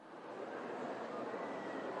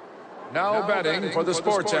Now betting for the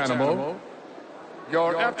sports animal,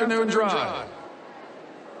 your afternoon drive.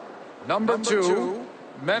 Number 2,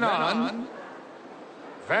 Men On,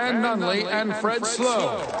 Van Nunley and Fred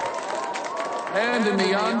Slow. And in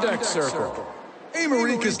the on-deck circle,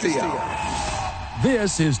 Amory Castillo.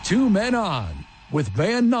 This is 2 Men On with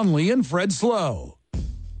Van Nunley and Fred Slow.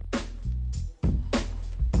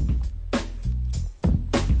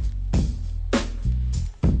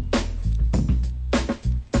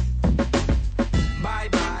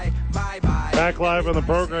 Back live on the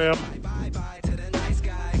program,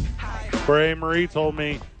 where Marie told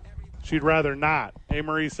me she'd rather not.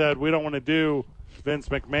 Marie said, we don't want to do Vince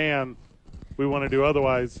McMahon. We want to do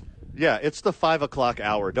otherwise. Yeah, it's the 5 o'clock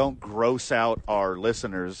hour. Don't gross out our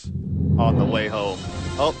listeners on the way home.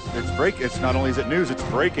 Oh, it's not only is it news, it's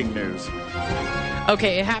breaking news.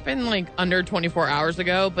 Okay, it happened like under 24 hours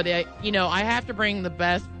ago, but I have to bring the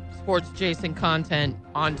best sports adjacent content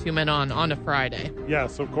on 2 Men on a Friday.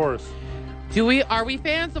 Yes, of course. Are we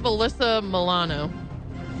fans of Alyssa Milano?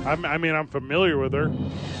 I'm familiar with her.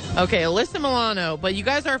 Okay, Alyssa Milano, but you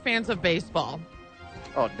guys are fans of baseball.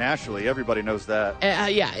 Oh, nationally, everybody knows that.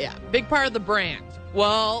 Yeah. Big part of the brand.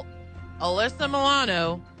 Well, Alyssa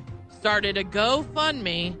Milano started a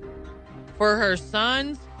GoFundMe for her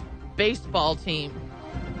son's baseball team.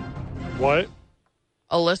 What?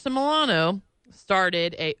 Alyssa Milano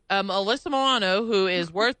started Alyssa Milano, who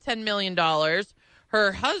is worth $10 million.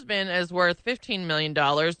 Her husband is worth $15 million.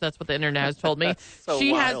 That's what the internet has told me. So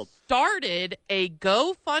she wild. has started a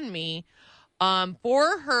GoFundMe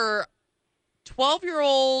for her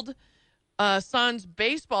 12-year-old son's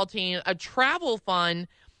baseball team, a travel fund.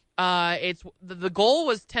 It's the goal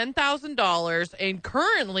was $10,000, and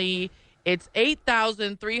currently it's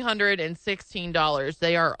 $8,316.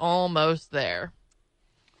 They are almost there.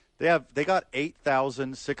 They got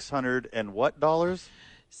 $8,600 and what dollars?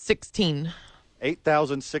 16.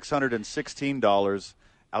 $8,616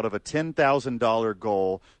 out of a $10,000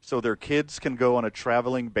 goal, so their kids can go on a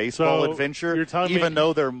traveling baseball adventure, even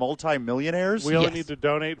though they're multimillionaires. We only need to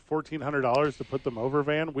donate $1,400 to put them over,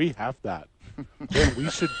 Van. We have that. Van, we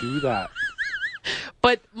should do that.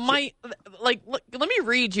 But let me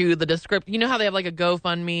read you the description. You know how they have like a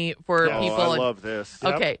GoFundMe for people? I love this.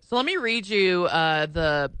 Okay, so let me read you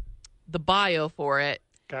the bio for it.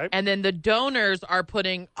 Okay. And then the donors are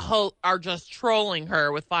just trolling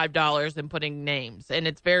her with $5 and putting names, and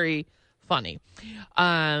it's very funny.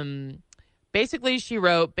 Basically, she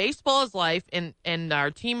wrote, "Baseball is life, and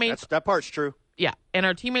our teammates." That part's true. Yeah, and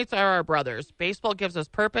our teammates are our brothers. Baseball gives us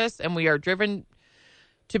purpose, and we are driven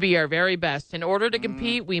to be our very best. In order to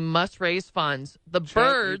compete, we must raise funds. The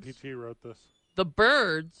Birds wrote this. The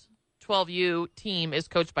Birds 12U team is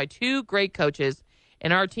coached by 2 great coaches,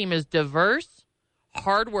 and our team is diverse,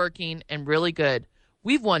 hardworking, and really good.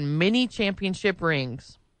 We've won many championship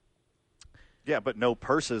rings. Yeah, but no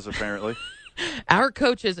purses, apparently. Our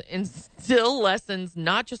coaches instill lessons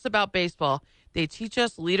not just about baseball. They teach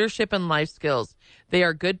us leadership and life skills. They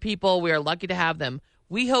are good people. We are lucky to have them.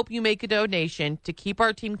 We hope you make a donation to keep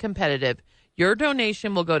our team competitive. Your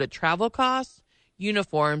donation will go to travel costs,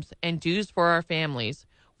 uniforms, and dues for our families.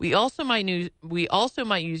 We also might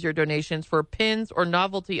use your donations for pins or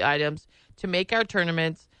novelty items to make our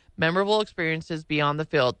tournaments memorable experiences beyond the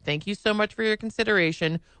field. Thank you so much for your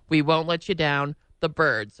consideration. We won't let you down. The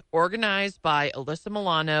Birds, organized by Alyssa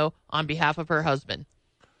Milano on behalf of her husband.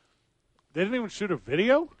 They didn't even shoot a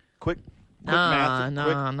video? Quick math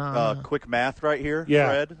right here,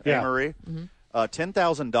 Fred and Marie. Mm-hmm.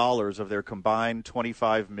 $10,000 of their combined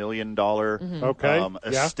 $25 million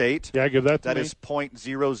estate. Yeah, give that to me. That is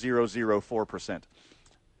 0.0004%.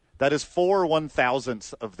 That is 4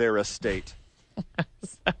 1,000ths of their estate.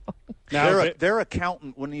 Now, their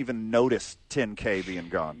accountant wouldn't even notice $10K being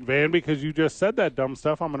gone. Van, because you just said that dumb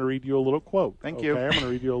stuff, I'm going to read you a little quote. Thank you. I'm going to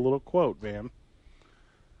read you a little quote, Van.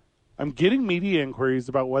 I'm getting media inquiries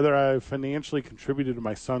about whether I have financially contributed to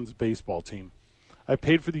my son's baseball team. I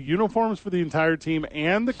paid for the uniforms for the entire team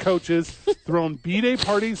and the coaches, thrown B-Day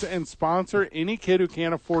parties, and sponsor any kid who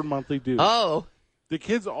can't afford monthly dues. Oh. The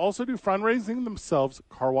kids also do fundraising themselves,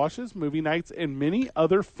 car washes, movie nights, and many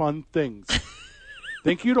other fun things.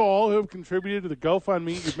 Thank you to all who have contributed to the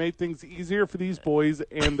GoFundMe. You've made things easier for these boys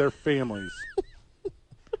and their families.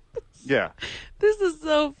 Yeah. This is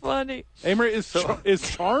so funny. Amory, is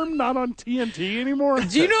Charm not on TNT anymore?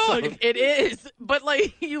 Do you know it is? But,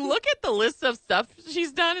 you look at the list of stuff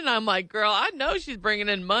she's done, and I'm like, girl, I know she's bringing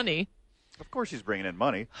in money. Of course she's bringing in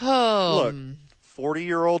money. Oh. Look,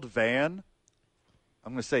 40-year-old Van,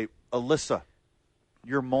 I'm going to say, Alyssa,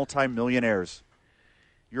 you're multimillionaires.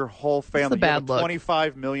 Your whole family, you have a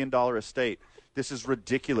 $25 million estate. This is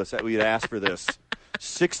ridiculous that we'd ask for this.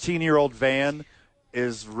 16-year-old Van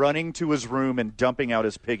is running to his room and dumping out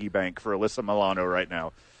his piggy bank for Alyssa Milano right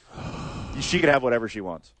now. She could have whatever she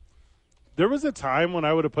wants. There was a time when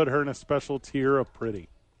I would have put her in a special tier of pretty.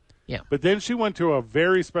 Yeah. But then she went to a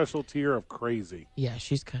very special tier of crazy. Yeah,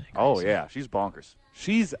 she's kind of crazy. Oh, yeah. She's bonkers.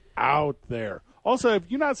 She's out there. Also, have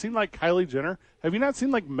you not seen like Kylie Jenner? Have you not seen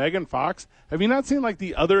like Megan Fox? Have you not seen like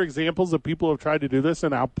the other examples of people who have tried to do this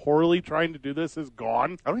and how poorly trying to do this is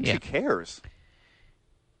gone? I don't think she cares.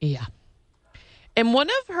 Yeah. And one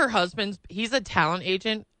of her husbands, he's a talent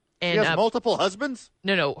agent. And, she has multiple husbands?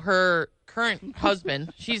 No. Her current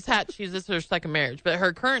husband, this is her second marriage, but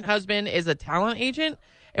her current husband is a talent agent.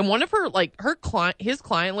 And one of her, his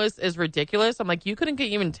client list is ridiculous. I'm like, you couldn't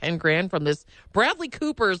get even 10 grand from this. Bradley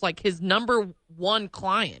Cooper's like his number one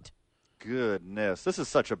client. Goodness. This is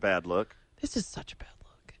such a bad look. This is such a bad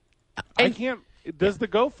look. I can't. Does the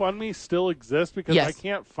GoFundMe still exist? Because Yes. I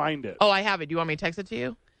can't find it. Oh, I have it. Do you want me to text it to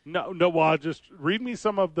you? No. Well, just read me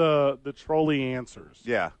some of the trolley answers.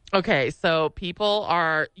 Yeah. Okay, so people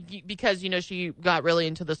are, because, she got really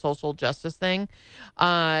into the social justice thing,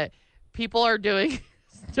 people are donating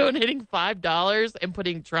 $5 and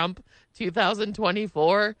putting Trump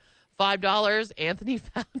 2024, $5 Anthony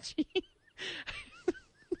Fauci.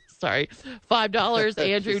 Sorry, $5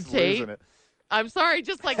 Andrew She's Tate. losing it. I'm sorry,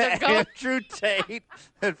 just like they're going. Andrew Tate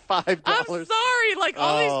at $5. I'm sorry, like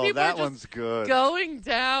all these people that are just one's good. going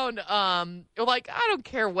down. Like I don't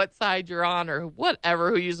care what side you're on or whatever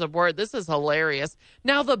who you support. This is hilarious.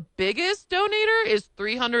 Now the biggest donator is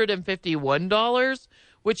 $351,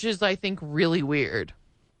 which is I think really weird.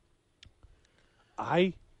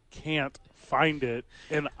 I can't find it,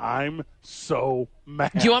 and I'm so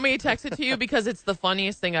mad. Do you want me to text it to you because it's the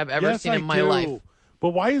funniest thing I've ever seen in my life? But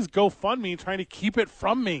why is GoFundMe trying to keep it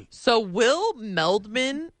from me? So Will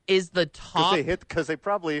Meldman is the top. Because they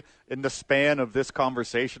probably, in the span of this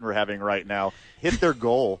conversation we're having right now, hit their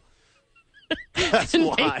goal. That's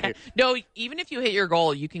why. No, even if you hit your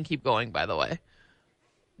goal, you can keep going, by the way.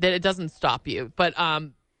 That it doesn't stop you. But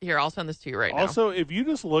here, I'll send this to you right now. Also, if you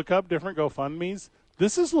just look up different GoFundMes,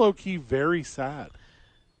 this is low-key very sad.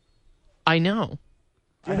 I know.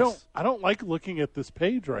 Yes. I don't like looking at this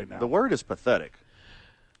page right now. The word is pathetic.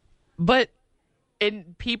 But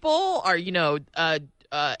people are,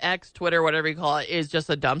 X, Twitter, whatever you call it, is just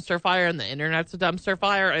a dumpster fire, and the internet's a dumpster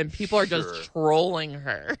fire, and people are just trolling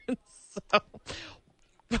her. So,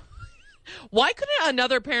 why couldn't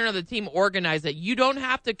another parent of the team organize it? You don't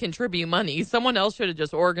have to contribute money. Someone else should have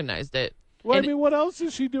just organized it. Well, I mean, what else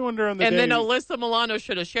is she doing during the day? And then Alyssa Milano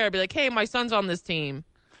should have shared, be like, hey, my son's on this team.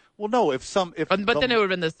 Well, no, but then it would have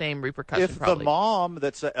been the same repercussion. If probably. the mom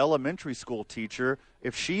that's an elementary school teacher,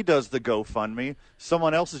 if she does the GoFundMe,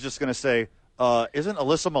 someone else is just going to say, isn't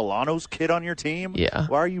Alyssa Milano's kid on your team? Yeah.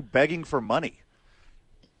 Why are you begging for money?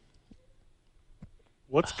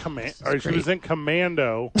 What's Commando? She was in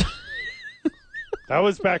Commando. That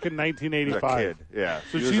was back in 1985. A kid, yeah.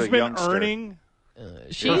 So She was she's a been youngster. earning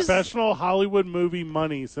she's professional Hollywood movie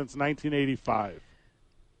money since 1985.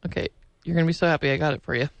 Okay, you're gonna be so happy I got it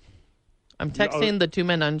for you. I'm texting the two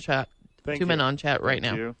men on chat. Men on chat right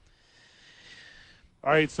now. You. All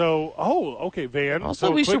right, so okay, Van. Also,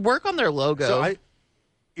 so we should work on their logo. So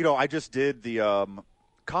I just did the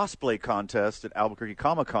cosplay contest at Albuquerque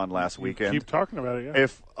Comic Con last weekend. Keep talking about it. Yeah.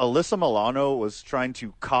 If Alyssa Milano was trying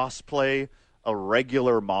to cosplay a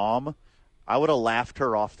regular mom, I would have laughed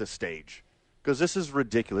her off the stage because this is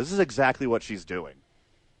ridiculous. This is exactly what she's doing.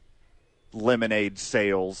 Lemonade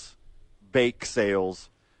sales, bake sales.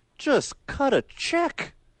 Just cut a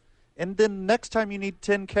check. And then next time you need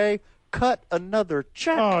 $10K, cut another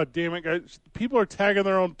check. Oh, damn it, guys. People are tagging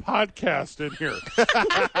their own podcast in here.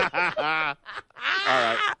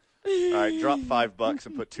 All right, drop $5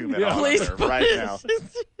 and put 2 men on Please, there right now.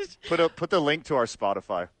 Put the link to our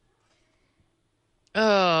Spotify.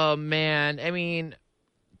 Oh, man. I mean,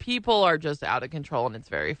 people are just out of control, and it's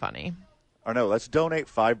very funny. Or no, let's donate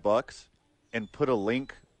 $5 and put a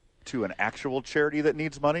link to an actual charity that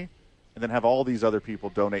needs money, and then have all these other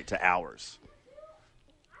people donate to ours.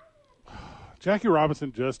 Jackie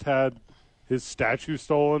Robinson just had his statue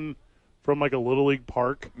stolen from like a Little League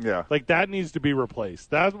park. Yeah. Like that needs to be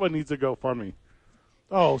replaced. That's what needs to go fund me.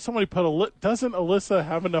 Oh, somebody doesn't Alyssa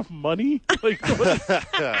have enough money? Like, all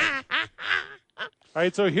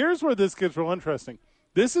right, so here's where this gets real interesting.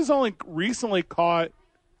 This has only recently caught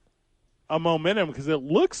a momentum because it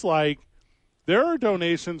looks like there are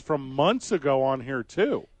donations from months ago on here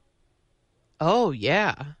too. Oh,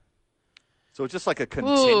 yeah. So it's just like a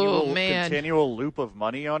Ooh, continual loop of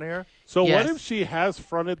money on here. So Yes. what if she has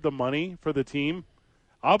fronted the money for the team?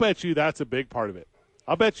 I'll bet you that's a big part of it.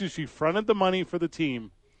 I'll bet you she fronted the money for the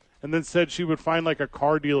team and then said she would find like a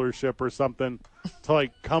car dealership or something to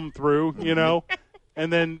like come through,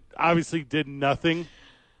 and then obviously did nothing.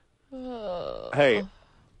 Hey,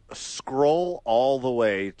 scroll all the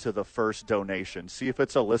way to the first donation. See if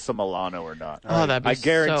it's Alyssa Milano or not. Oh, that'd be I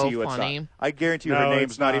guarantee so you funny. it's not. I guarantee you No, her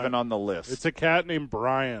name's it's not not. even on the list. It's a cat named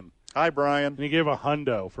Brian, Hi, Brian. and he gave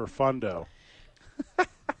 $100 for Fundo.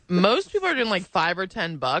 Most people are doing like $5 or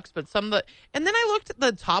 $10, but and then I looked at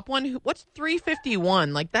the top one. What's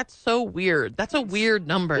 351? Like, that's so weird. That's a weird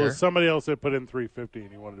number. Well, somebody else had put in 350,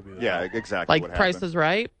 and he wanted to be there. Yeah, exactly. Like what Price happened. is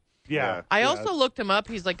Right. Yeah. I yeah. also looked him up.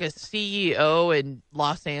 He's like a CEO in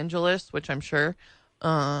Los Angeles, which I'm sure.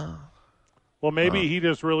 Well, maybe he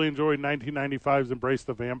just really enjoyed 1995's Embrace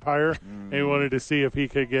the Vampire, and he wanted to see if he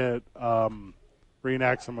could get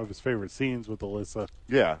reenact some of his favorite scenes with Alyssa.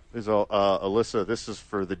 Yeah, Alyssa. This is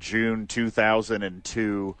for the June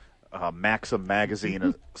 2002 Maxim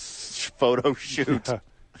magazine photo shoot.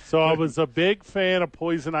 So I was a big fan of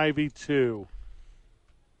Poison Ivy 2.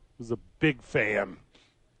 Was a big fan.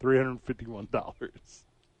 $351.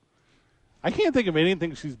 I can't think of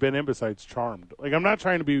anything she's been in besides Charmed. Like, I'm not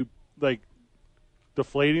trying to be like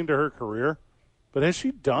deflating to her career, but has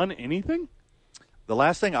she done anything? The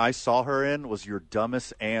last thing I saw her in was your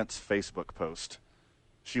dumbest aunt's Facebook post.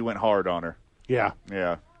 She went hard on her. Yeah.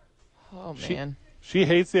 Yeah. Oh, man. She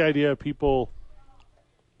hates the idea of people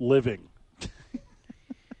living.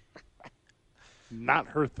 Not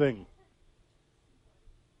her thing.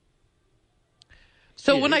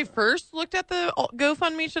 So when I first looked at the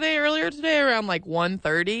GoFundMe earlier today, around like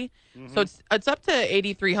 1:30, so it's up to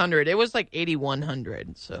 8,300. It was like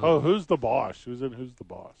 8,100. So Oh, Who's the Boss? Who's in Who's the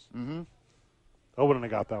Boss? Mm-hmm. I wouldn't have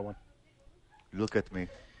got that one. Look at me.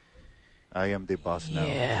 I am the boss now.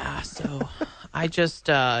 yeah, so I just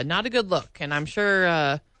not a good look, and I'm sure.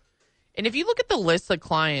 And if you look at the list of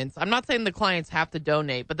clients, I'm not saying the clients have to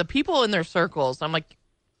donate, but the people in their circles, I'm like,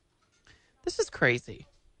 this is crazy.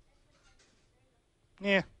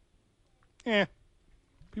 Yeah.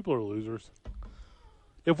 People are losers.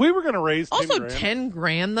 If we were going to raise Also, 10 grand, 10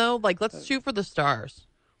 grand though, like let's shoot for the stars.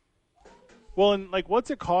 well, and like, what's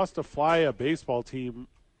it cost to fly a baseball team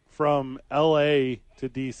from L.A. to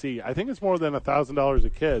D.C.? I think it's more than $1,000 a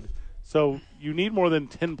kid. So you need more than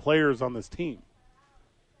 10 players on this team.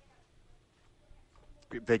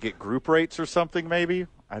 They get group rates or something, maybe?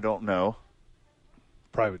 I don't know.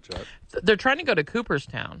 Private jet. They're trying to go to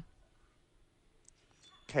Cooperstown.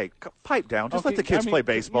 Okay, pipe down. Just Okay, let the kids play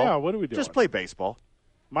baseball. Yeah, what are we doing? Just play baseball.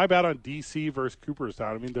 My bad on D.C. versus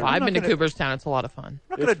Cooperstown. I mean, they're I've been to gonna- Cooperstown. It's a lot of fun. I'm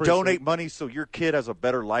not going It's to pretty donate sweet. money so your kid has a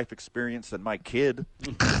better life experience than my kid.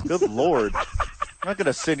 Good Lord. I'm not going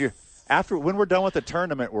to send you. When we're done with the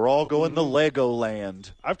tournament, we're all going to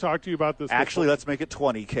Legoland. I've talked to you about this. Actually, before. let's make it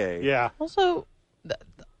 $20K. Yeah. Also,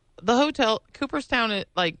 the hotel, Cooperstown,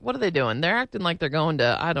 like, what are they doing? They're acting like they're going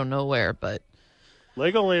to, I don't know where, but.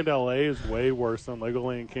 Legoland LA is way worse than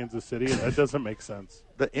Legoland Kansas City, and that doesn't make sense.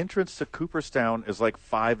 The entrance to Cooperstown is like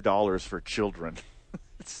 $5 for children.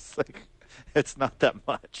 It's not that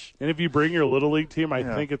much. And if you bring your Little League team, I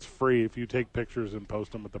Yeah. think it's free if you take pictures and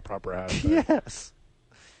post them with the proper hashtag. Yes.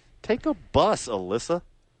 Take a bus, Alyssa.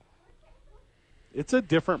 It's a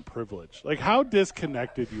different privilege. Like, how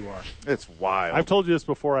disconnected you are. It's wild. I've told you this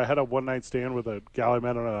before. I had a one-night stand with a gal I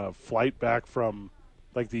met on a flight back from,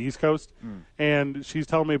 like, the East Coast. And she's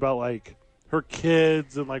telling me about, like, her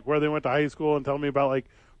kids and, like, where they went to high school and telling me about, like,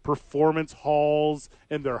 performance halls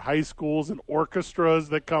and their high schools and orchestras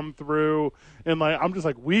that come through. And, like, I'm just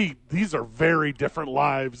like, these are very different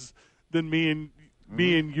lives than me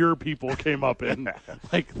and your people came up in.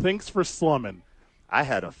 Like, thanks for slumming. I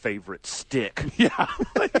had a favorite stick. Yeah.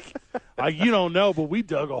 Like, you don't know, but we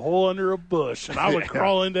dug a hole under a bush, and I would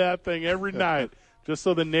crawl into that thing every night just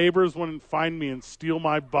so the neighbors wouldn't find me and steal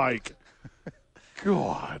my bike.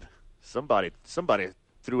 God. Somebody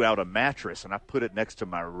threw out a mattress, and I put it next to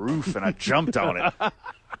my roof, and I jumped on it.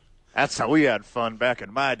 That's how we had fun back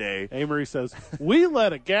in my day. Amory says, we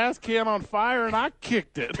let a gas can on fire, and I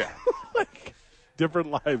kicked it. Like,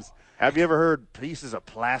 different lives. Have you ever heard pieces of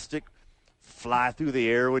plastic fly through the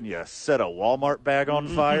air when you set a Walmart bag on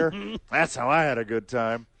fire? That's how I had a good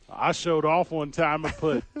time. I showed off one time and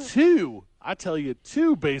put two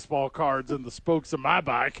baseball cards in the spokes of my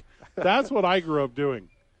bike. That's what I grew up doing.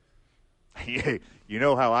 You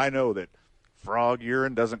know how I know that frog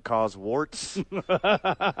urine doesn't cause warts?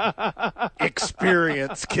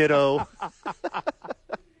 Experience, kiddo.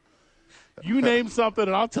 You name something,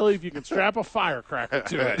 and I'll tell you if you can strap a firecracker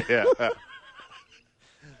to it. Yeah.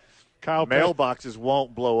 Kyle Mailboxes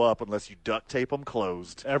won't blow up unless you duct tape them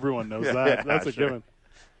closed. Everyone knows that. That's a sure. given.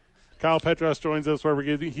 Kyle Petros joins us wherever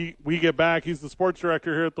we get back. He's the sports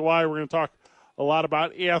director here at the Y. We're going to talk a lot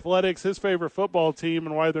about athletics, his favorite football team,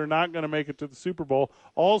 and why they're not going to make it to the Super Bowl.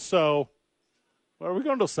 Also, are we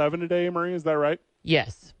going till 7 today, Marie? Is that right?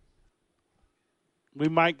 Yes. We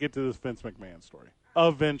might get to this Vince McMahon story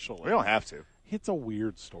eventually. We don't have to. It's a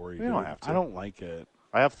weird story. We don't have to. I don't like it.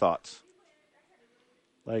 I have thoughts.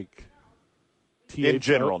 Like, in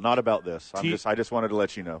general, not about this. I just wanted to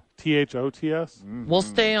let you know. THOTS? Mm-hmm. We'll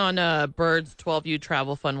stay on Bird's 12U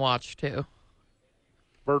Travel Fun Watch, too.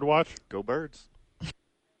 Bird watch? Go Birds.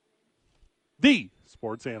 The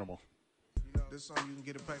sports animal. This song you can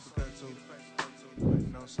get a paper cut to.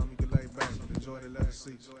 Something you can lay back, enjoy the leather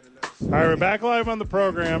seats. All right, we're back live on the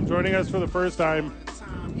program. Joining us for the first time,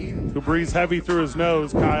 who breathes heavy through his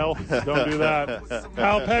nose, Kyle. Don't do that.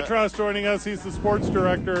 Kyle Petros joining us. He's the sports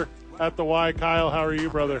director at the Y. Kyle, how are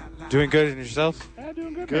you, brother? Doing good, and yourself? Yeah,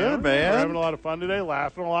 doing good, Good, man. We're having a lot of fun today,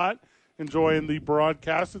 laughing a lot, enjoying the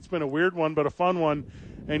broadcast. It's been a weird one, but a fun one.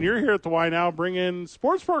 And you're here at the Y now bringing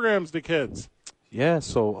sports programs to kids. Yeah,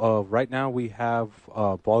 so right now we have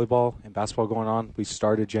volleyball and basketball going on. We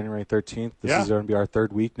started January 13th. This is going to be our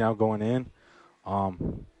third week now going in.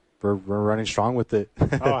 We're running strong with it.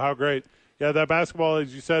 Oh, how great. Yeah, that basketball,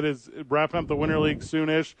 as you said, is wrapping up the Winter League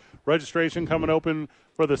soonish. Registration coming open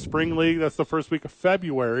for the Spring League. That's the first week of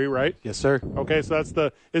February, right? Yes, sir. Okay,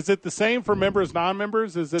 so is it the same for members,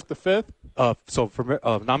 non-members? Is it the 5th? So for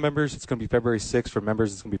non-members, it's going to be February 6th. For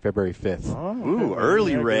members, it's going to be Februry 5th. Oh, okay. Ooh,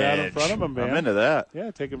 early Get out in reg. front of 'em, man. I'm into that. Yeah,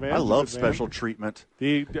 take advantage. I love of it, man. special treatment.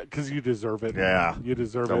 Because you deserve it. Yeah. You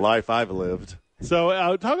deserve The it. life I've lived.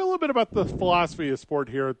 So talk a little bit about the philosophy of sport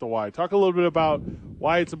here at the Y. Talk a little bit about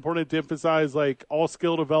why it's important to emphasize like all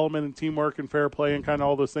skill development and teamwork and fair play and kind of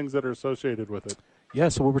all those things that are associated with it. Yeah,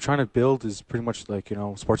 so what we're trying to build is pretty much like,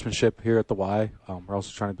 sportsmanship here at the Y. We're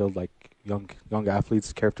also trying to build like young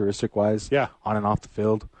athletes characteristic-wise. Yeah. On and off the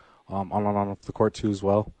field, on and on off the court too as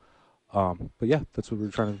well. But yeah, that's what we're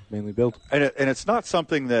trying to mainly build. And it's not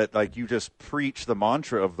something that like you just preach the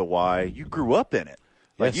mantra of the Y. You grew up in it.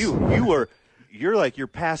 Like Yes. you're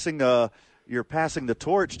passing the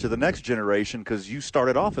torch to the next generation because you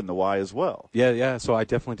started off in the Y as well. Yeah. So I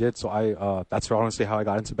definitely did. So that's honestly how I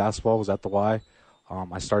got into basketball, was at the Y.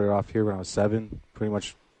 I started off here when I was 7. Pretty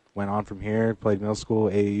much went on from here. Played middle school,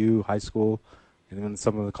 AAU, high school, and then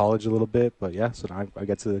some of the college a little bit. But yeah, so now I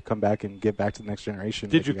get to come back and get back to the next generation.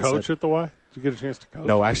 Did you like I coach said. at the Y? Did you get a chance to coach?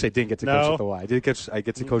 No, actually, I didn't get to No? coach at the Y. I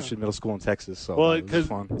get to coach in middle school in Texas. So Well, it was because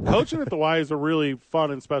fun. coaching at the Y is a really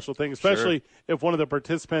fun and special thing, especially if one of the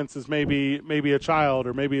participants is maybe a child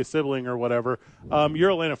or maybe a sibling or whatever.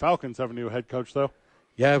 Your Atlanta Falcons have a new head coach, though.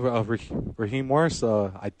 Yeah, Raheem Morris.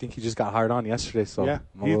 I think he just got hired on yesterday. So Yeah,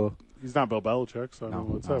 I'm a little. he's not Bill Belichick, so I don't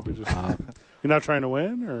know what's up. no. You're not trying to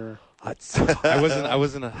win, or I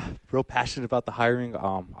wasn't real passionate about the hiring.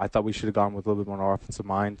 I thought we should have gone with a little bit more offensive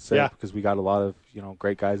mindset because we got a lot of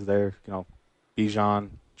great guys there. Bijan,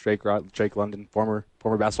 Drake London, former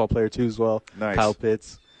basketball player too as well. Nice. Kyle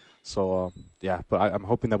Pitts. So but I'm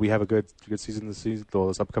hoping that we have a good season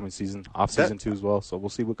this upcoming season, off season too as well. So we'll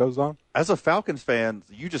see what goes on. As a Falcons fan,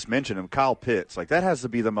 you just mentioned him, Kyle Pitts. Like that has to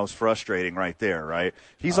be the most frustrating right there, right?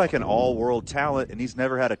 He's like an all-world talent, and he's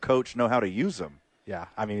never had a coach know how to use him. Yeah,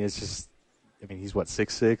 I mean it's just. He's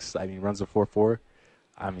 6'6". He runs a 4.4.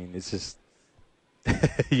 It's just.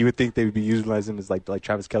 You would think they would be utilizing him as like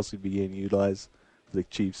Travis Kelce would be getting utilized for the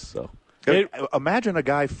Chiefs. So. Imagine a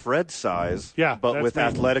guy Fred's size, but with me.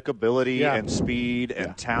 athletic ability and speed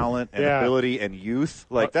and talent and ability and youth.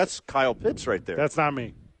 Like that's Kyle Pitts right there. That's not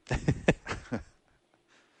me.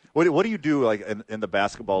 What do you do like in the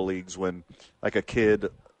basketball leagues when like a kid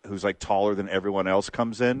who's like taller than everyone else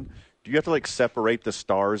comes in? Do you have to like separate the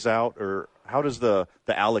stars out, or how does the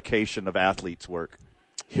allocation of athletes work?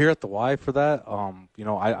 Here at the Y for that,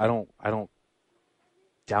 I don't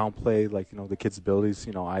downplay the kids' abilities.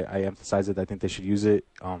 I emphasize it. I think they should use it.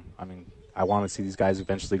 I want to see these guys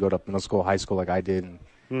eventually go to middle school, high school like I did, and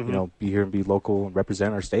be here and be local and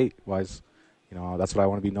represent our state. Wise, that's what I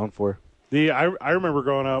want to be known for. I remember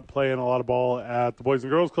growing up playing a lot of ball at the Boys and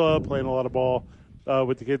Girls Club, playing a lot of ball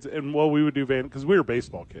with the kids, and what we would do, Van, because we were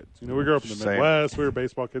baseball kids. We grew up in the Midwest. We were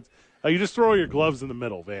baseball kids. You just throw your gloves in the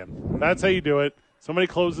middle, Van. That's how you do it. Somebody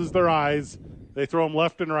closes their eyes. They throw them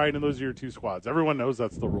left and right, and those are your two squads. Everyone knows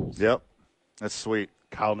that's the rules. Yep. That's sweet.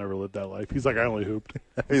 Kyle never lived that life. He's like, I only hooped.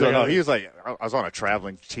 He was like, I was on a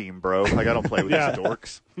traveling team, bro. Like, I don't play with these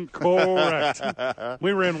dorks. Correct.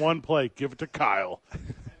 We ran one play. Give it to Kyle.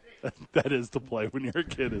 That is the play when you're a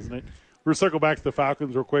kid, isn't it? We'll circle back to the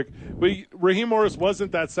Falcons real quick. But Raheem Morris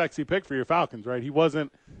wasn't that sexy pick for your Falcons, right? He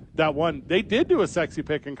wasn't that one. They did do a sexy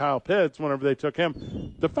pick in Kyle Pitts whenever they took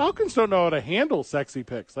him. The Falcons don't know how to handle sexy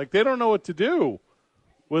picks. Like, they don't know what to do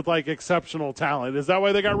with, like, exceptional talent. Is that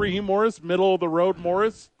why they got Raheem Morris, middle-of-the-road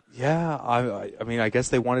Morris? Yeah, I mean, I guess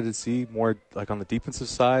they wanted to see more, like, on the defensive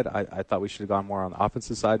side. I thought we should have gone more on the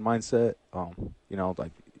offensive side mindset. You know,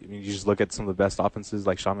 like, I mean, you just look at some of the best offenses,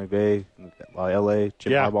 like Sean McVay, L.A.,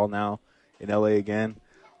 Jim Harbaugh now in L.A. again.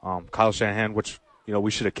 Kyle Shanahan, which, you know,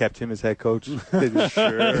 we should have kept him as head coach.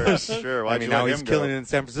 Sure. I mean, now he's killing it in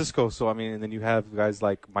San Francisco. So, I mean, and then you have guys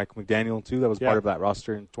like Mike McDaniel, too, that was part of that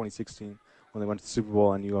roster in 2016 when they went to the Super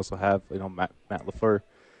Bowl. And you also have, you know, Matt LaFleur.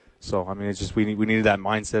 So, I mean, it's just we needed that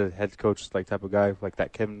mindset, head coach like type of guy, like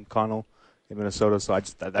that Kevin Connell in Minnesota. So,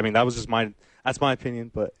 I mean, that was just that's my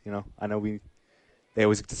opinion. But, you know, I know they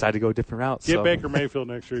always decide to go a different route. Get Baker Mayfield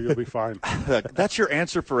next year. You'll be fine. That's your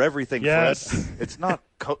answer for everything, yes. Fred. It's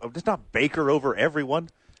not Baker over everyone.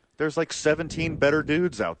 There's like 17 better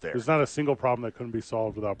dudes out there. There's not a single problem that couldn't be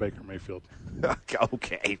solved without Baker Mayfield.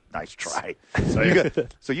 Okay, nice try.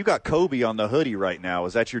 So you got Kobe on the hoodie right now.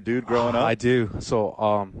 Is that your dude growing up? I do.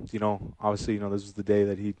 So, you know, obviously, you know, this was the day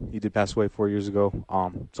that he did pass away 4 years ago.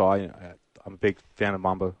 So I'm a big fan of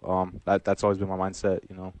Mamba. That's always been my mindset,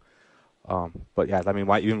 you know. But yeah, I mean,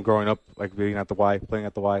 even growing up, like being at the Y, playing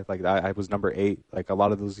at the Y, like I was number 8. Like a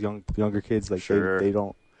lot of those younger kids, like they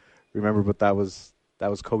don't remember, but that was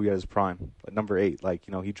Kobe at his prime, like number 8. Like,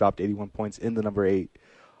 you know, he dropped 81 points in the number 8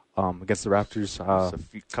 against the Raptors.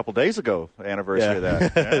 A couple days ago, anniversary of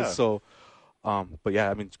that. Yeah. So, but yeah,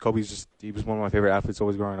 I mean, he was one of my favorite athletes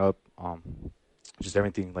always growing up. Just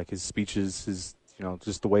everything, like his speeches, his, you know,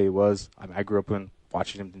 just the way it was. I mean, I grew up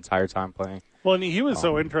watching him the entire time playing. Well, and he was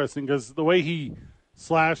so interesting because the way he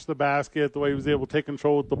slashed the basket, the way he was able to take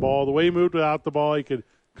control with the ball, the way he moved without the ball, he could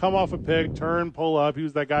come off a pick, turn, pull up. He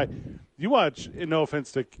was that guy. You watch, and no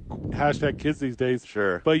offense to #kids these days,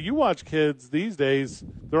 sure, but you watch kids these days,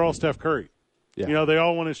 they're all Steph Curry. Yeah. You know, they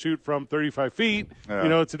all want to shoot from 35 feet. Yeah. You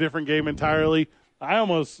know, it's a different game entirely. I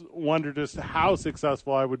almost wonder just how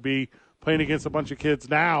successful I would be playing against a bunch of kids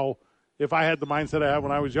now if I had the mindset I had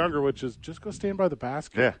when I was younger, which is just go stand by the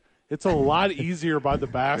basket. Yeah. It's a lot easier by the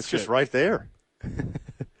basket. It's just right there.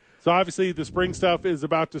 So, obviously, the spring stuff is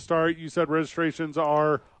about to start. You said registrations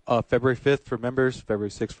are February 5th for members,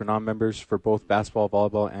 February 6th for non-members for both basketball,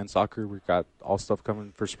 volleyball, and soccer. We've got all stuff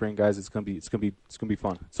coming for spring, guys. It's gonna be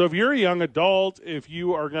fun. So, if you're a young adult, if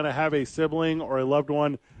you are going to have a sibling or a loved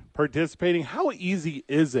one participating, how easy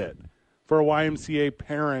is it for a YMCA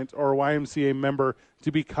parent or a YMCA member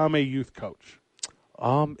to become a youth coach?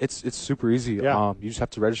 It's super easy. Yeah. You just have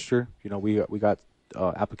to register. You know, we got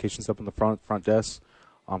applications up in the front desk.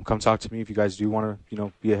 Come talk to me if you guys do want to, you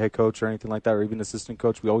know, be a head coach or anything like that, or even assistant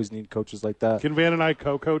coach. We always need coaches like that. Can Van and I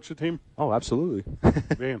co-coach a team? Oh, absolutely.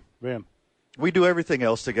 Van. We do everything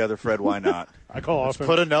else together, Fred. Why not? I call Let's offense.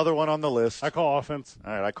 put another one on the list. I call offense.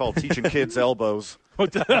 All right, I call teaching kids elbows.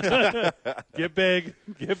 Get big.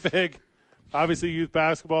 Obviously, youth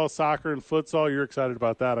basketball, soccer, and futsal. You're excited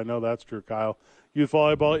about that. I know that's true, Kyle. Youth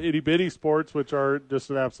volleyball, itty-bitty sports, which are just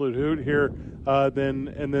an absolute hoot here.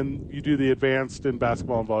 Then you do the advanced in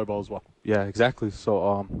basketball and volleyball as well. Yeah, exactly.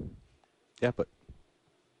 So, but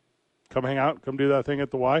come hang out. Come do that thing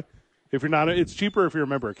at the Y. If you're not, it's cheaper if you're a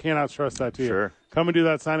member. Cannot stress that to you. Sure. Come and do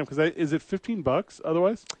that sign up because is it $15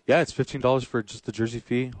 otherwise? Yeah, it's $15 for just the jersey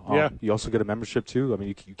fee. Yeah. You also get a membership too. I mean,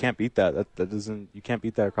 you can't beat that. You can't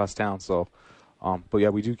beat that across town. So, but yeah,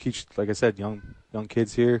 we do teach, like I said, young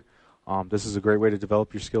kids here. This is a great way to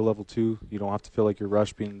develop your skill level too. You don't have to feel like you're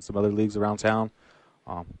rushed being in some other leagues around town.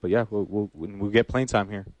 But yeah, we'll get playing time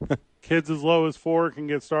here. Kids as low as 4 can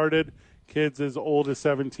get started. Kids as old as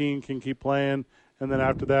 17 can keep playing. And then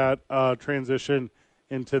after that, transition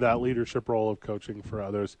into that leadership role of coaching for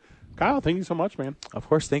others. Kyle, thank you so much, man. Of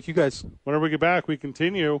course. Thank you, guys. Whenever we get back, we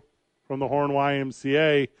continue from the Horn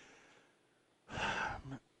YMCA.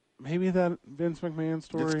 Maybe that Vince McMahon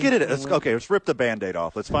story. Let's get it. Let's rip the Band-Aid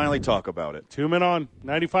off. Let's finally talk about it. 2 men on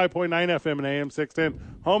 95.9 FM and AM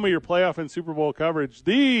 610. Home of your playoff and Super Bowl coverage.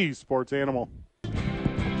 The Sports Animal.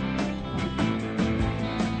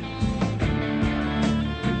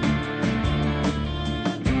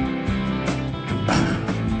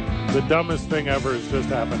 The dumbest thing ever has just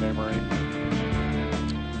happened, Amory.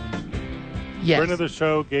 Yes. Friend of the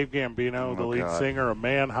show, Gabe Gambino, the lead singer of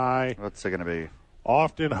Man High. What's it going to be?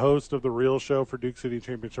 Often host of The Real Show for Duke City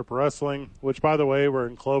Championship Wrestling, which, by the way, we're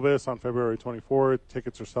in Clovis on February 24th.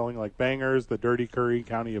 Tickets are selling like bangers. The Dirty Curry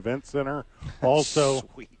County Event Center. Also,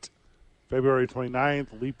 Sweet. February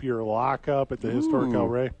 29th, Leap Year Lockup at the historic El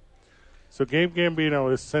Rey. So Gabe Gambino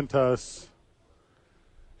has sent us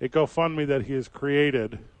a GoFundMe that he has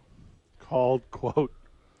created called, quote,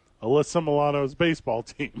 Alyssa Milano's baseball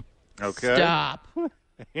team. Okay. Stop.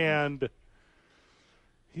 And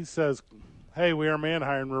he says, hey, we are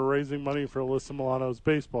Manhire, and we're raising money for Alyssa Milano's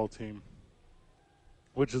baseball team,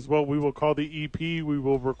 which is what we will call the EP we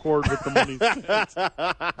will record with the money spent.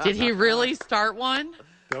 Did he really start one?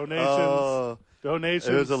 Donations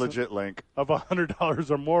It was a legit link. of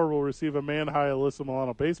 $100 or more will receive a Man-High Alyssa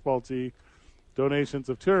Milano baseball tee. Donations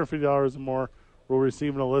of $250 or more will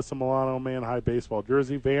receive an Alyssa Milano Man-High baseball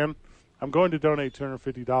jersey. Van, I'm going to donate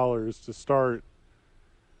 $250 to start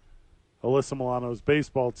Alyssa Milano's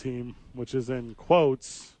baseball team, which is in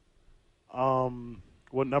quotes.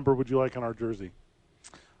 What number would you like on our jersey?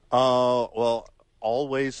 Well,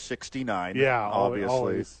 always 69. Yeah, obviously.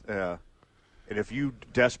 always. Yeah. And if you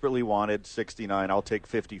desperately wanted 69, I'll take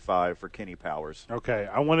 55 for Kenny Powers. Okay,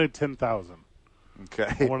 I wanted 10,000.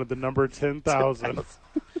 Okay. I wanted the number 10,000.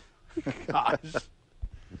 Gosh.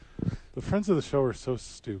 The friends of the show are so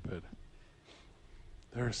stupid.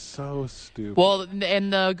 They're so stupid. Well,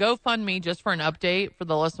 and the GoFundMe, just for an update for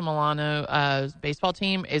the Alyssa Milano baseball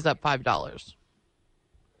team, is up $5.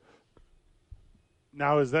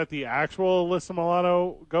 Now, is that the actual Alyssa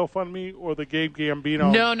Milano GoFundMe or the Gabe Gambino?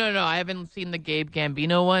 No. I haven't seen the Gabe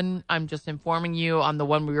Gambino one. I'm just informing you on the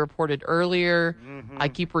one we reported earlier. Mm-hmm. I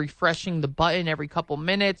keep refreshing the button every couple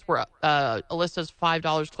minutes. We're Alyssa's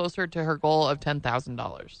 $5 closer to her goal of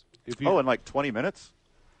 $10,000. In like 20 minutes?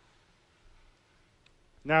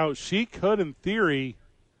 Now, she could, in theory,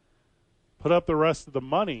 put up the rest of the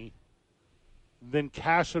money, then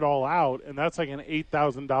cash it all out, and that's like an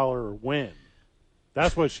 $8,000 win.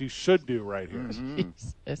 That's what she should do right here. Mm-hmm.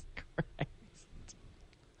 Jesus Christ.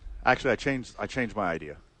 Actually, I changed my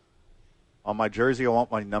idea. On my jersey, I want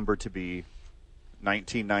my number to be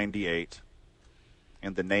 1998,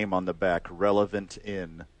 and the name on the back, Relevant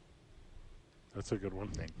In. That's a good one.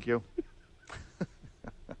 Thank you.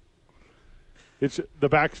 The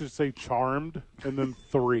back should say Charmed and then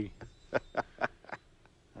 3. All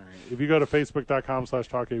right. If you go to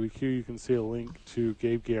facebook.com/talkabq, you can see a link to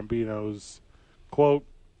Gabe Gambino's quote,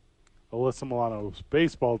 Alyssa Milano's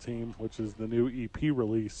baseball team, which is the new EP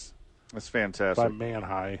release That's fantastic. by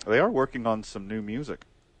Man-High. They are working on some new music.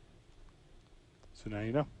 So now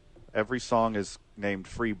you know. Every song is named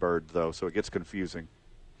Freebird, though, so it gets confusing.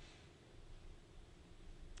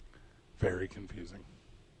 Very confusing.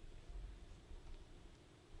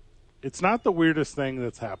 It's not the weirdest thing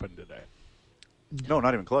that's happened today. No,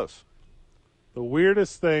 not even close. The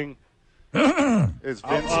weirdest thing Is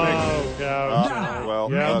Vince Oh, God. well,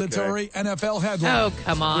 Mandatory NFL headline. Oh,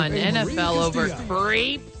 come on. With Avery NFL over Castillo.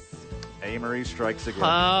 creeps. Amory strikes again.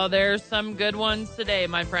 Oh, there's some good ones today,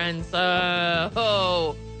 my friends.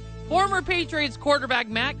 Former Patriots quarterback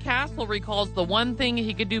Matt Castle recalls the one thing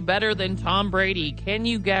he could do better than Tom Brady. Can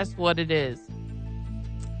you guess what it is?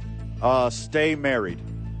 Stay married.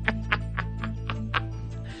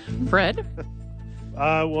 Fred?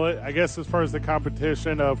 Well, I guess as far as the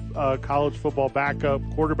competition of college football backup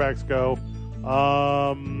quarterbacks go,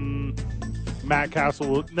 Matt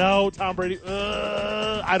Castle. No, Tom Brady.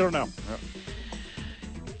 I don't know.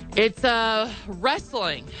 It's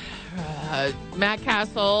wrestling. Matt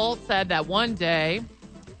Castle said that one day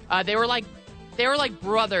they were like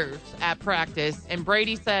brothers at practice, and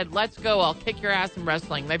Brady said, "Let's go. I'll kick your ass in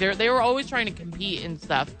wrestling." Like they were always trying to compete and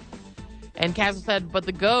stuff. And Castle said, "But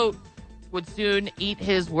the GOAT would soon eat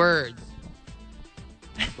his words."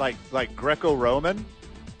 Like Greco-Roman?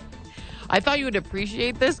 I thought you would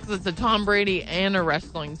appreciate this because it's a Tom Brady and a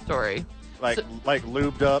wrestling story. Like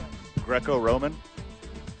lubed up Greco-Roman?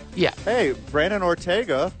 Yeah. Hey, Brandon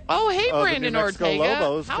Ortega. Oh, hey, of the Brandon New Mexico Ortega.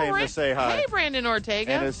 Lobos came to say hi. Hey, Brandon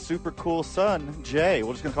Ortega. And his super cool son, Jay.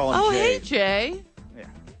 We're just going to call him Oh, Jay. hey, Jay. Yeah.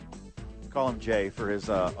 Call him Jay for his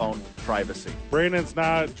own privacy. Brandon's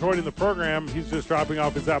not joining the program. He's just dropping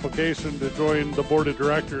off his application to join the board of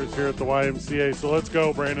directors here at the YMCA. So let's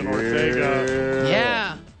go, Brandon Ortega.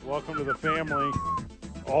 Yeah. Welcome to the family.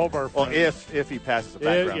 All of our Well, friends. if he passes the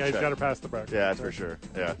background yeah, he's check. got to pass the background. Yeah, that's for sure.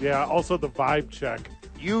 Yeah. Yeah, also the vibe check.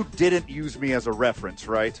 You didn't use me as a reference,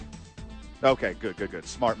 right? Okay, good.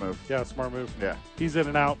 Smart move. Yeah, smart move. Yeah. He's in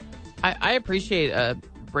and out. I appreciate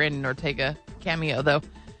Brandon Ortega cameo, though.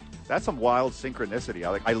 That's some wild synchronicity.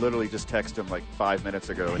 I literally just texted him like 5 minutes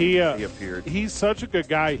ago, and he appeared. He's such a good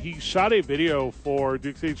guy. He shot a video for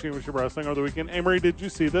Duke City Championship Wrestling over the weekend. Amory, did you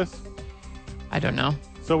see this? I don't know.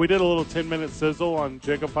 So we did a little 10-minute sizzle on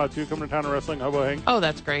Jacob Fatu coming to town and wrestling Hobo Hang. Oh,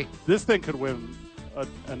 that's great. This thing could win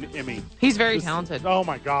an Emmy. He's very talented. Oh,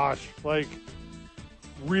 my gosh. Like,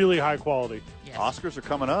 really high quality. Yes. Oscars are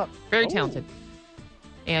coming up. Very talented.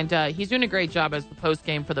 And he's doing a great job as the post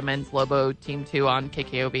game for the men's Lobo Team 2 on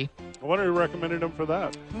KKOB. I wonder who recommended him for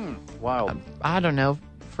that. Wild. I don't know.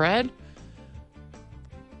 Fred?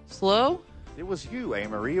 Slow? It was you,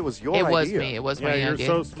 Amory. It was your It idea. was me. It was Yeah, my you're idea.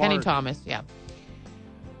 so smart. Kenny Thomas, yeah.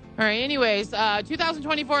 All right, anyways,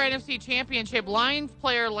 2024 NFC Championship. Lions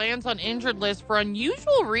player lands on injured list for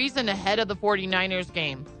unusual reason ahead of the 49ers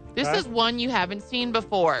game. This Okay. is one you haven't seen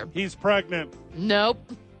before. He's pregnant. Nope.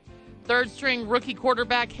 Third-string rookie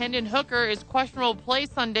quarterback Hendon Hooker is questionable to play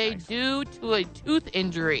Sunday due to a tooth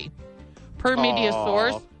injury. Per media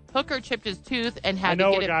source, Hooker chipped his tooth and I had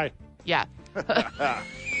know to get a it. guy. Yeah.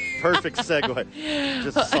 Perfect segue.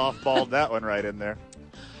 Just softballed that one right in there.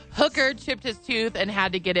 Hooker chipped his tooth and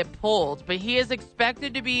had to get it pulled, but he is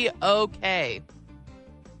expected to be okay.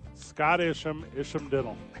 Scott Isham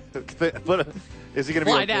Diddle. But is he going to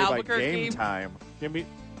be Fly okay to by Albuquerque. game time? Give me,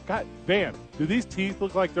 God, Van, do these teeth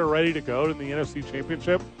look like they're ready to go in the NFC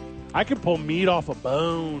Championship? I can pull meat off a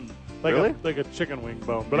bone, like Really? like a chicken wing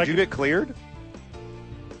bone. But Did you get cleared?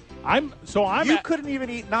 I'm You couldn't even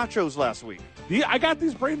eat nachos last week. I got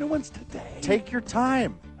these brand new ones today. Take your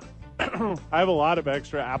time. I have a lot of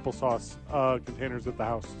extra applesauce containers at the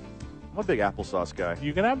house. I'm a big applesauce guy.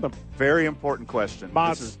 You can have them. Very important question.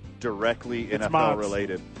 Mott's. This is directly It's NFL Mott's.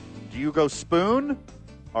 related. Do you go spoon?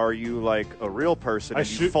 Or are you like a real person and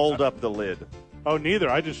you fold up the lid? Oh, neither.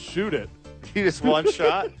 I just shoot it. You just one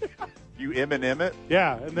shot? You M&M it?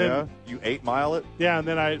 Yeah, and then You 8 Mile it? yeah, and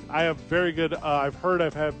then I have very good. I've heard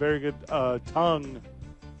I've had very good tongue.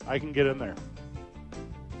 I can get in there.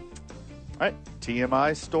 All right.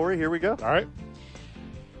 TMI story. Here we go. All right.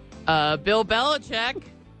 Bill Belichick,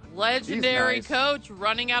 legendary He's nice. coach,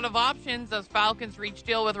 running out of options as Falcons reach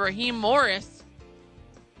deal with Raheem Morris.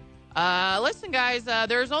 Listen, guys,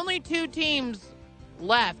 there's only 2 teams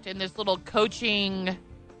left in this little coaching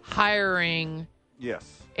hiring.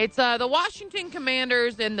 Yes. It's the Washington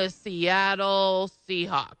Commanders and the Seattle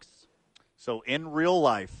Seahawks. So in real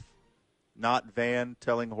life, not Van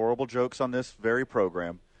telling horrible jokes on this very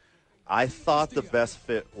program, I thought the best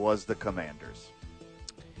fit was the Commanders.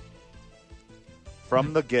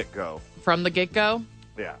 From the get-go. From the get-go?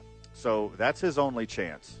 Yeah. So that's his only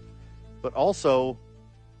chance. But also,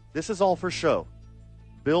 this is all for show.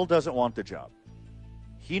 Bill doesn't want the job.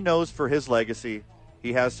 He knows for his legacy,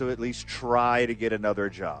 he has to at least try to get another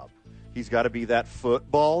job. He's got to be that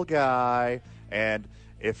football guy. And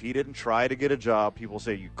if he didn't try to get a job, people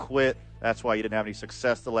say you quit. That's why you didn't have any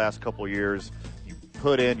success the last couple of years. You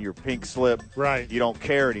put in your pink slip. Right. You don't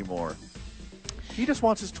care anymore. He just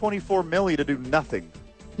wants his $24 million to do nothing.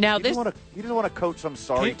 Now He this doesn't want to coach some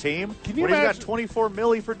sorry team. can you when he's imagine- got $24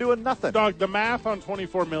 million for doing nothing? Dog, the math on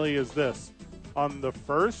 24 milli is this. On the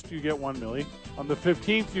 1st, you get 1 milli. On the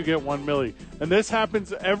 15th, you get 1 milli. And this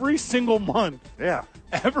happens every single month. Yeah.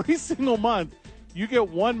 Every single month. You get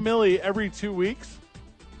 1 milli every 2 weeks.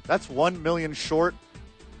 That's $1 million short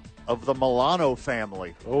of the Milano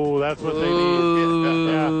family. Oh, that's what they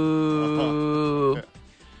need. Yeah. Ooh.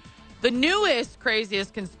 The newest,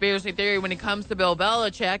 craziest conspiracy theory when it comes to Bill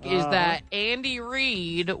Belichick is that Andy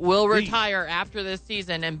Reid will retire after this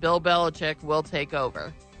season and Bill Belichick will take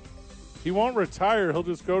over. He won't retire. He'll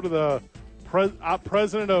just go to the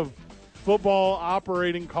president of football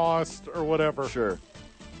operating cost or whatever. Sure.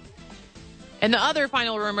 And the other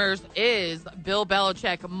final rumors is Bill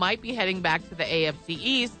Belichick might be heading back to the AFC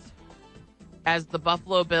East as the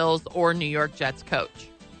Buffalo Bills or New York Jets coach.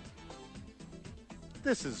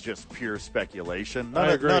 This is just pure speculation.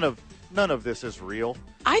 I agree. None of this is real.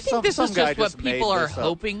 I think this Some is guy just what made people are this up.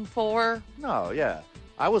 hoping for. No, yeah.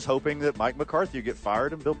 I was hoping that Mike McCarthy would get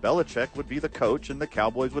fired and Bill Belichick would be the coach and the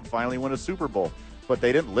Cowboys would finally win a Super Bowl. But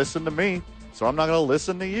they didn't listen to me, so I'm not going to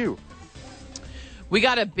listen to you. We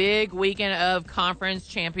got a big weekend of conference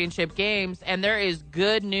championship games, and there is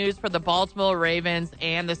good news for the Baltimore Ravens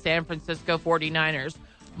and the San Francisco 49ers.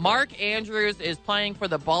 Mark Andrews is playing for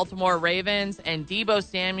the Baltimore Ravens, and Deebo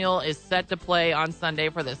Samuel is set to play on Sunday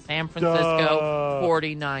for the San Francisco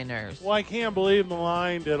 49ers. Well, I can't believe the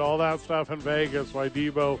line did all that stuff in Vegas why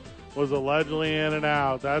Debo was allegedly in and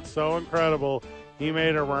out. That's so incredible. He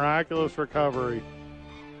made a miraculous recovery.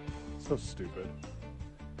 So stupid.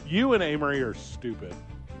 You and Amory are stupid.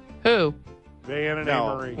 Who? Van and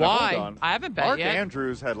No. Amory. Now, Why? hold on. I haven't bet Mark yet.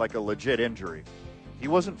 Andrews had like a legit injury. He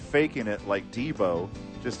wasn't faking it like Debo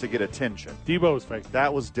just to get attention. Debo's fake.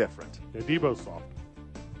 That was different. Yeah, Debo's soft.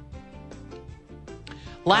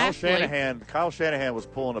 Lastly, Kyle Shanahan was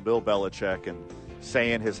pulling a Bill Belichick and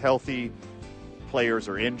saying his healthy players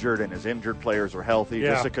are injured and his injured players are healthy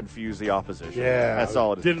just Yeah. to confuse the opposition. Yeah. That's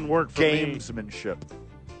all it is. Didn't work for me. Gamesmanship.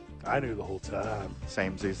 I knew the whole time.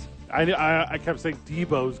 Samesies. I kept saying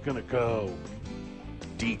Debo's going to go.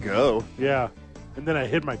 D-go. Yeah. And then I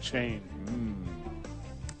hid my chain.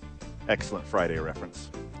 Excellent Friday reference.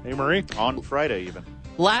 Hey, Marie. On Friday, even.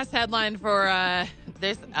 Last headline for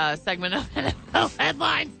this segment of NFL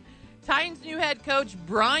headlines. Titans' new head coach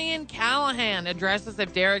Brian Callahan addresses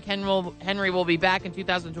if Derrick Henry will be back in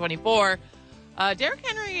 2024. Derrick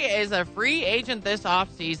Henry is a free agent this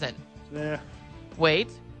offseason. Yeah. Wait.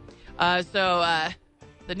 So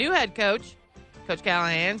the new head coach, Coach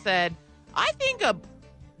Callahan, said, I think a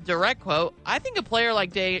direct quote, I think a player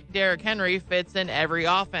like Derrick Henry fits in every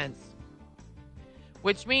offense.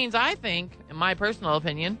 Which means I think, in my personal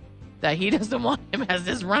opinion, that he doesn't want him as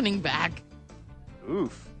his running back.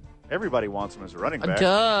 Oof. Everybody wants him as a running back.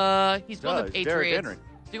 Duh. He's going to the It's Derrick Patriots. Henry.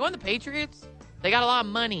 So you going to the Patriots? They got a lot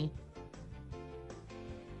of money.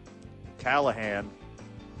 Callahan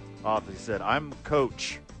obviously said, I'm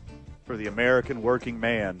coach for the American working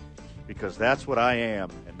man because that's what I am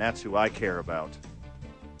and that's who I care about.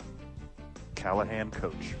 Callahan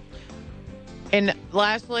coach. And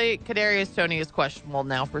lastly, Kadarius Toney is questionable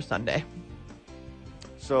now for Sunday.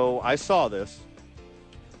 So I saw this.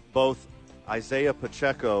 Both Isaiah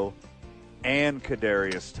Pacheco and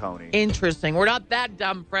Kadarius Toney Interesting. We're not that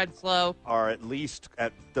dumb, Fred Slow. are at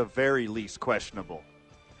the very least, questionable.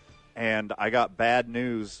 And I got bad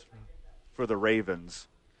news for the Ravens.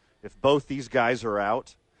 If both these guys are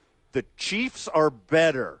out, the Chiefs are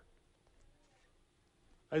better.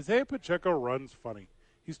 Isaiah Pacheco runs funny.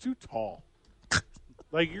 He's too tall.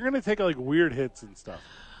 Like, you're going to take, like, weird hits and stuff.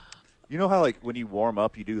 You know how, like, when you warm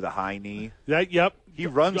up, you do the high knee? Yep. He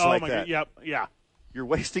runs like my that. God, yep, yeah. You're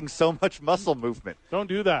wasting so much muscle movement. Don't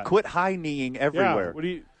do that. Quit high kneeing Yeah, everywhere.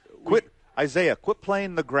 Isaiah, quit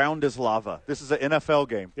playing the ground is lava. This is an NFL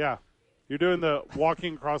game. Yeah. You're doing the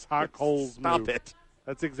walking across hot coals Stop move. it.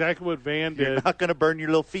 That's exactly what Van You're did not going to burn your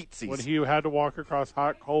little feetsies. when he had to walk across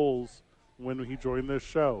hot coals when he joined this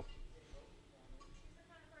show.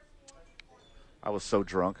 I was so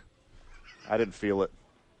drunk. I didn't feel it.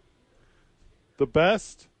 The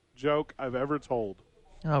best joke I've ever told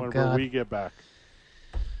Oh, whenever God. we get back.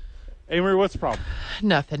 Amory, what's the problem?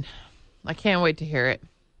 Nothing. I can't wait to hear it.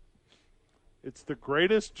 It's the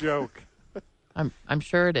greatest joke. I'm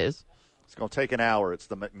sure it is. It's going to take an hour. It's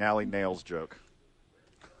the McNally Nails joke.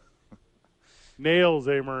 Nails,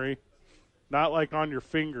 Amory. Not like on your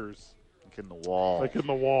fingers. Like in the wall. Like in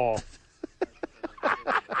the wall.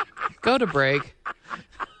 Go to break.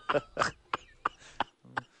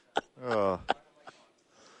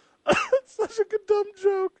 It's such a good dumb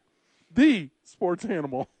joke. The sports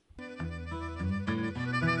animal.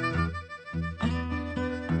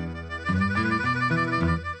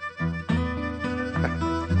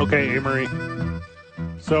 Okay, Amory.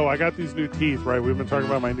 So I got these new teeth, right? We've been talking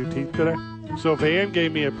about my new teeth today. So Van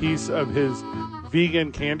gave me a piece of his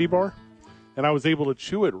vegan candy bar, and I was able to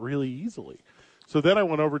chew it really easily. So then I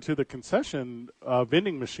went over to the concession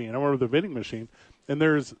vending machine. I went over to the vending machine, and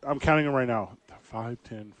I'm counting them right now, 5,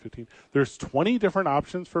 10, 15. There's 20 different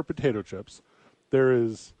options for potato chips. There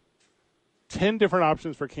is 10 different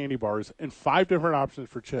options for candy bars and 5 different options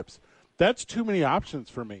for chips. That's too many options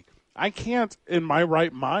for me. I can't, in my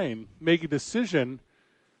right mind, make a decision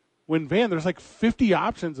when, Van, there's like 50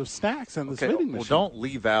 options of snacks in this vending machine. Well, don't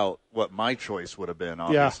leave out what my choice would have been,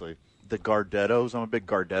 obviously. Yeah. The Gardettos. I'm a big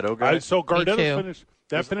Gardetto guy. Me So too. Gardettos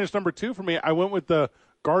finished number 2 for me. I went with the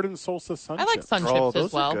Garden Salsa Sun I like Chips. sun chips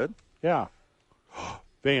as well. Are good. Yeah.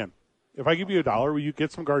 Van, if I give you $1, will you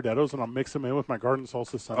get some Gardettos and I'll mix them in with my Garden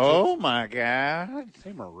Salsa Sun Chips? Oh, my God.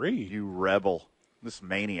 Hey, Marie. You rebel. This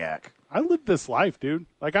maniac. I live this life, dude.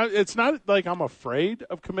 Like, it's not like I'm afraid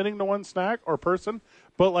of committing to one snack or person,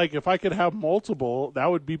 but, like, if I could have multiple, that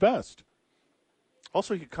would be best.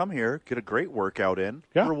 Also, you could come here, get a great workout in,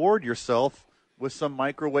 Yeah. reward yourself with some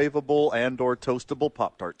microwavable and or toastable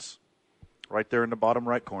Pop-Tarts. Right there in the bottom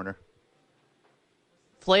right corner.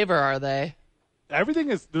 Flavor are they?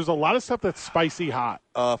 There's a lot of stuff that's spicy hot.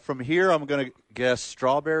 From here, I'm going to guess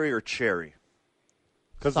strawberry or cherry.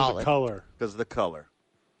 Because of the Solid. color. Because of the color.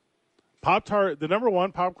 Pop-Tart, the number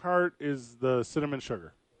 1 Pop-Tart is the cinnamon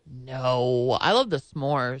sugar. No. I love the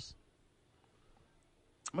s'mores.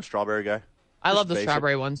 I'm a strawberry guy. I Just love the basic.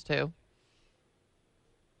 strawberry ones, too.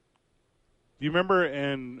 Do you remember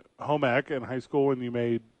in home ec in high school when you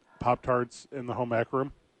made Pop-Tarts in the home ec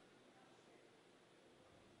room?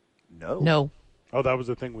 No. Oh, that was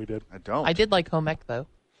the thing we did. I don't. I did like home ec, though.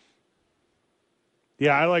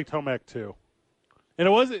 Yeah, I liked home ec too. And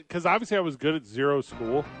it wasn't because obviously I was good at zero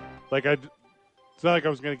school. Like it's not like I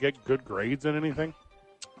was going to get good grades in anything.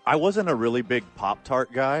 I wasn't a really big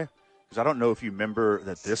Pop-Tart guy because I don't know if you remember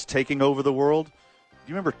that this taking over the world.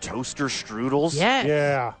 you remember toaster strudels? Yes.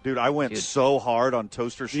 Yeah. Dude, I went so hard on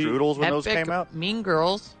toaster strudels when those Epic came out. Mean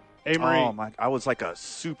Girls. Amory, Oh my! I was like a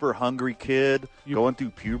super hungry kid going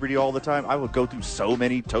through puberty all the time. I would go through so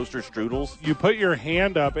many toaster strudels. you put your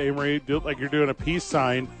hand up, Amory, like you're doing a peace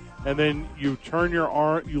sign, and then you turn your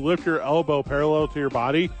arm, you lift your elbow parallel to your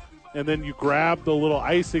body, and then you grab the little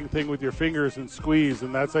icing thing with your fingers and squeeze,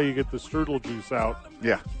 and that's how you get the strudel juice out.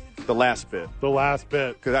 Yeah, the last bit. The last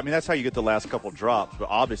bit. Because I mean, that's how you get the last couple drops. But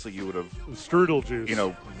obviously, you would have, Strudel juice.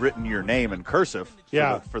 written your name in cursive.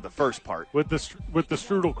 For the first part. with the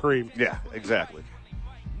strudel cream. Yeah, exactly.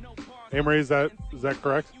 Amory, is that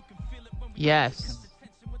correct? Yes.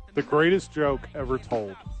 The greatest joke ever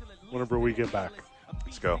told. Whenever we get back,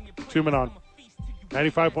 Let's go. 2 men on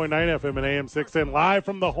 95.9 FM and AM 610 live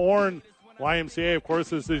from the Horn YMCA. Of course,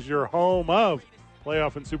 this is your home of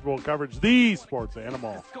playoff and Super Bowl coverage. The Sports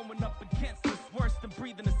Animal. Going up against us worse than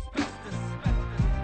breathing a